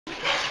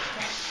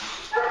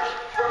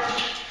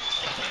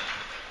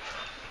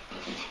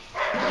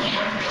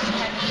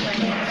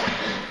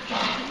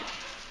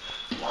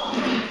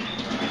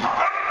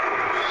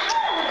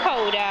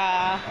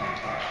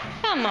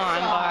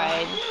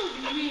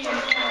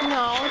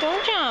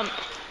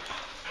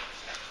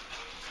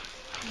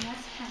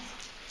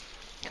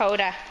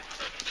Coda.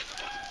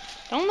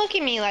 Don't look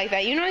at me like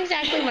that. You know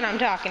exactly what I'm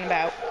talking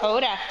about.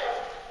 Coda.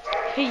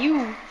 Hey,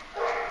 you.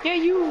 Yeah,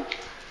 you.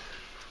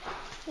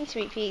 Hey,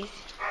 sweet peas.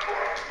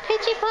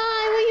 Pitchy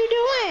Pie, what you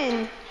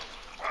doing?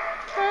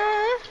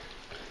 Huh?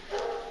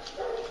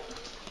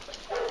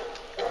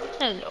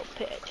 Hello,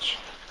 Pitch.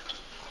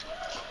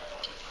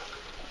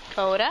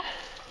 Coda.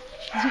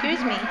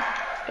 Excuse me.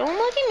 Don't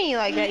look at me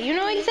like that. You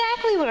know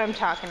exactly what I'm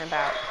talking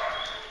about.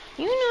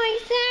 You know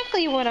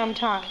exactly what I'm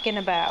talking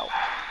about.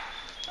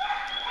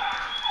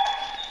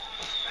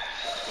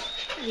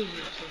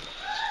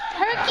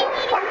 Perky,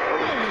 what are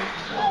you doing?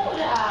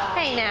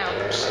 Hey now.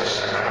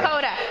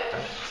 Coda,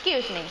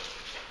 excuse me.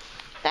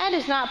 That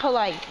is not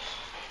polite.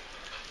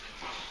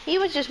 He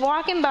was just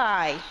walking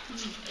by.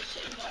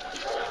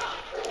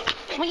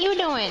 What you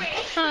doing?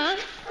 Huh?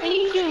 What are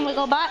you doing,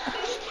 Wiggle Butt?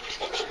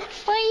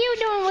 What are you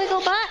doing,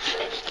 Wiggle Butt?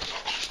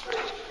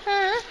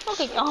 Huh?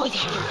 Okay. Oh, there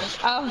it is.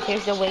 Oh,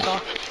 there's the wiggle.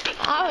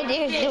 Oh,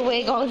 there's the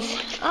wiggles.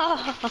 Oh.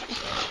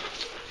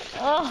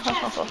 Oh.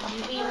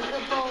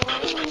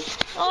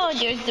 Oh,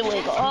 there's the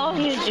wiggle. Oh,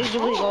 here's the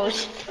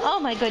wiggles. Oh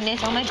my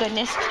goodness. Oh my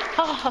goodness.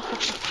 Oh.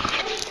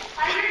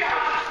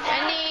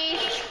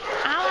 Denise.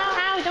 Ow, ow,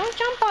 ow. Don't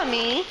jump on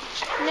me.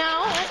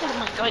 No. Oh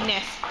my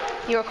goodness.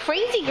 You're a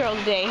crazy girl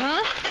today,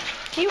 huh?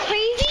 You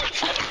crazy?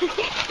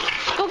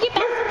 Go get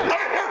back.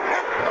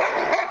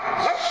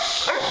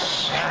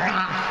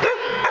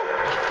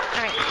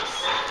 Alright.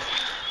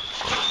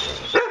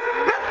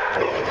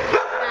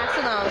 Pass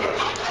alone.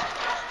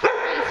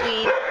 Hi,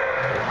 sweet.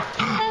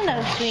 Hello,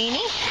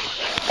 sweetie.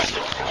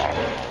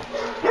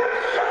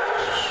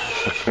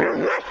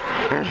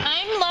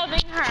 I'm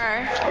loving her.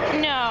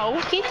 No,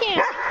 get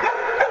down.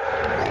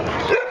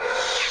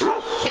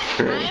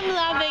 I'm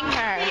loving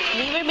her.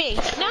 Leave her be.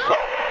 No.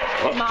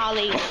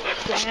 Molly,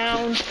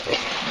 down.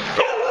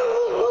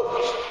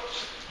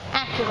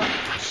 Acura.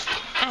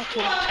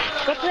 Acura.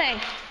 Go play.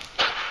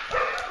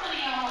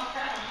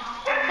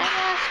 Hi,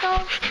 Rascal.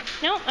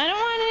 No, I don't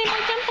want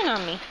anybody jumping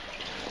on me.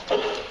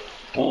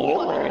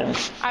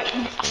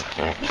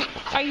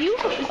 Are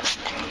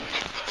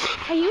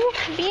you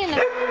being a...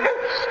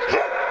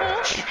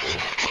 Huh?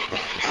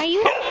 Are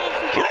you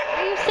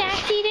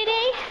sassy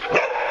today?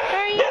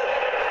 Are you?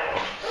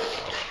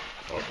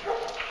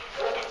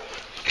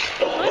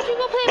 Why don't you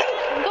go play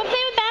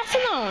with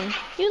Barcelona?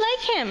 You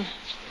like him.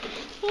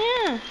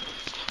 Yeah.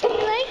 You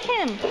like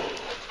him.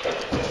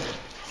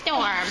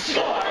 Storm.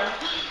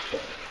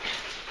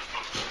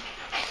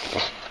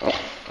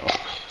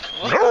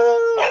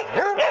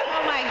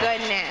 Oh my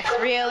goodness.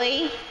 Really?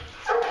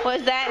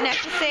 Was that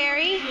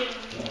necessary?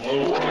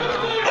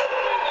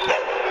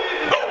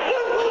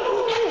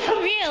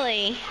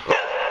 Really?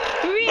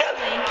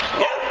 Really?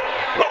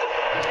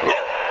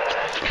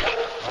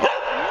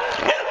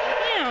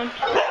 Down.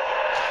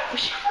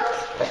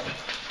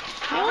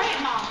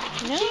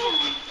 No. No.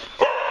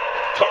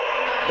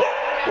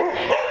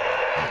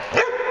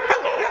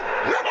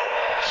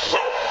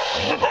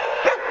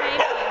 Hi,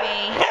 baby.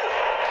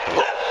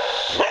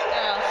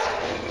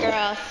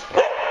 Girls.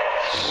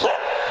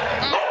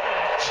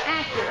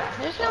 Acura.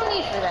 There's no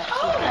need for that.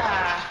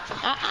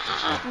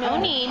 No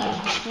need.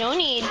 No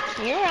need.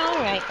 You're all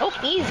right. Oh,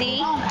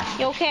 easy.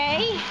 You okay?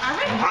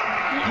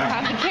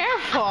 Be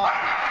careful.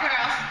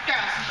 Girls.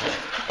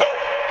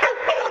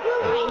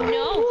 I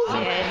know,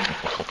 Sid.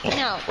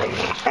 No.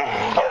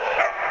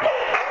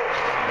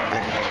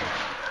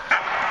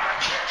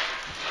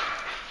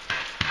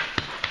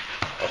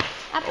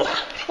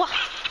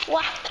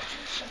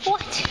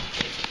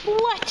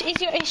 What is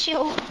your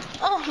issue?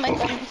 Oh my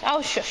goodness.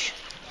 Oh shush.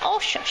 Oh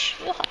shush.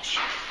 You hush.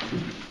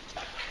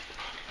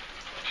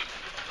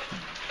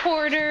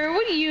 Porter,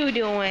 what are you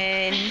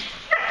doing?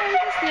 I'm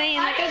just laying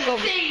like a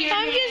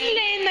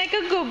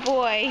good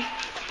boy.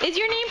 Is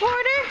your name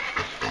Porter?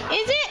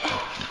 Is it?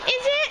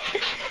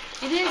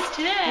 It is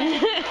today.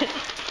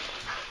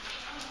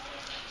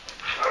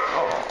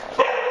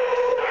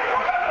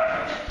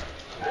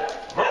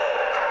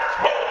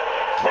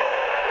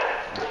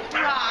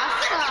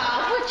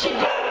 What you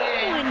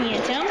doing,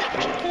 handsome?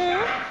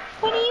 Huh?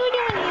 What are you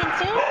doing,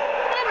 handsome?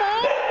 Hi,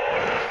 bud.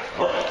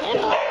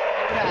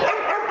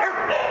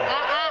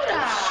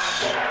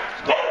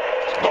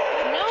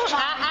 No,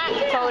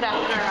 Coda.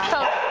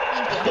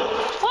 Thank you.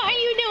 What are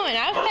you doing? I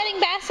was petting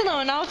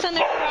Barcelona and all of a sudden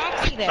there's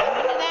Roxy there. When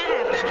did that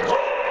happen?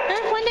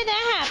 Huh? When did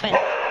that happen?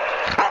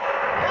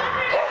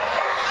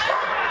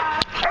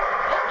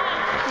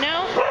 No?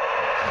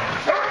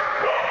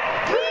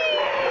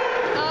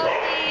 Oh,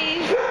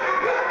 please.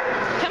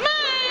 Come on.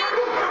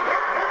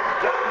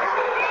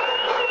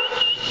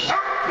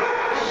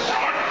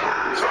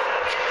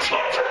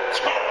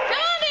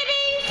 Come on,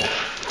 babies.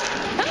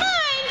 Come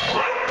on.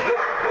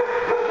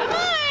 Come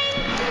on.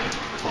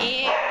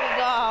 Here we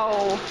go.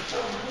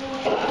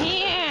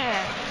 Here.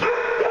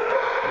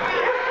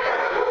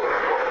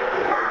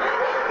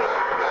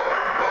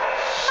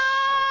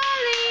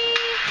 Molly.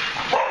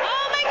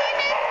 Oh my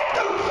goodness.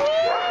 Woo.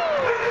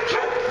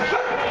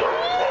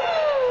 Woo.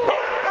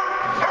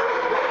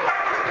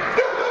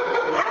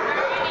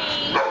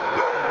 Bernie.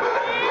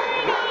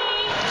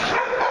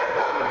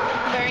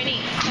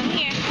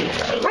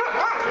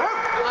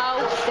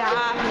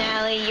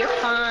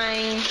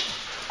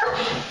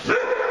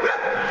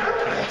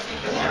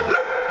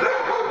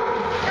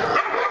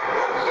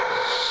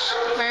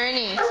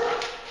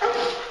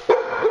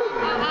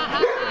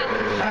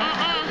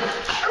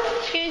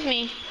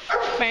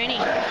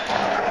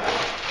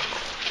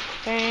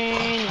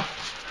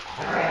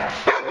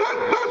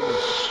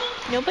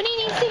 Nobody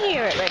needs to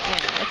hear it right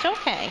now. It's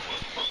okay.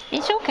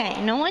 It's okay.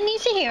 No one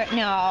needs to hear it.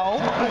 No.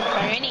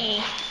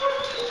 Bernie.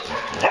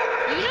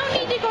 You don't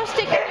need to go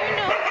sticking your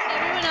nose in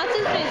everyone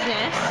else's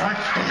business.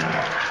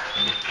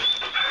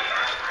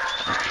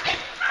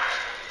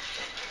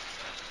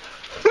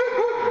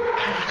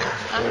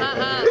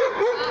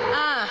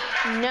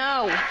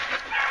 No.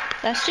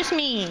 That's just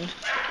mean.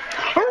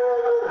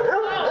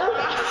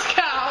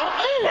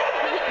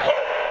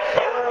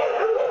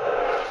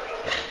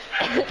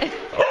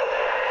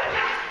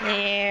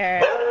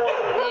 There.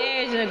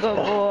 There's a good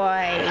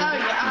boy.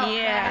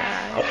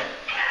 Yeah.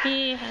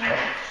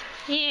 Yeah.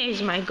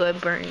 Here's my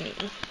good Bernie.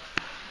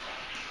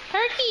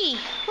 Turkey,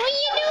 what are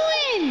you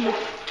doing?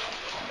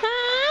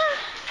 Huh?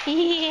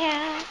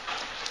 Yeah.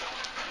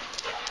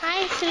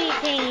 Hi,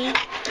 sweetie.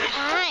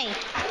 Hi.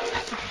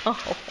 Oh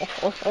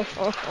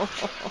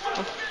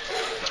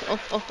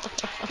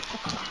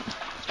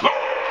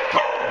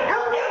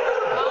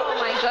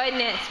my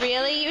goodness,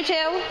 really, you two?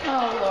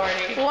 Oh,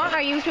 Lordy. What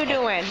are you two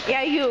doing?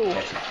 Yeah, you.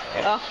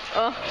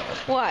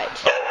 What?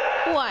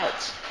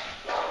 What?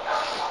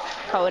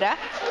 Coda?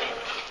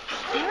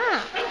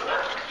 Yeah.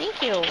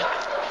 Thank you.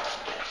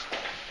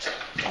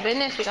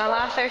 Goodness, we got a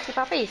lot of thirsty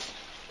puppies.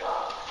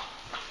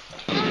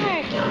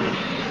 Hi, Herky.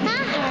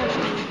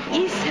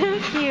 You're so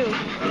cute.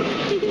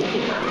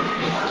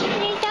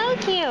 You're so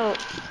cute.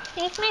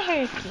 There's my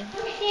Herky.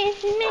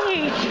 There's my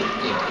Herky.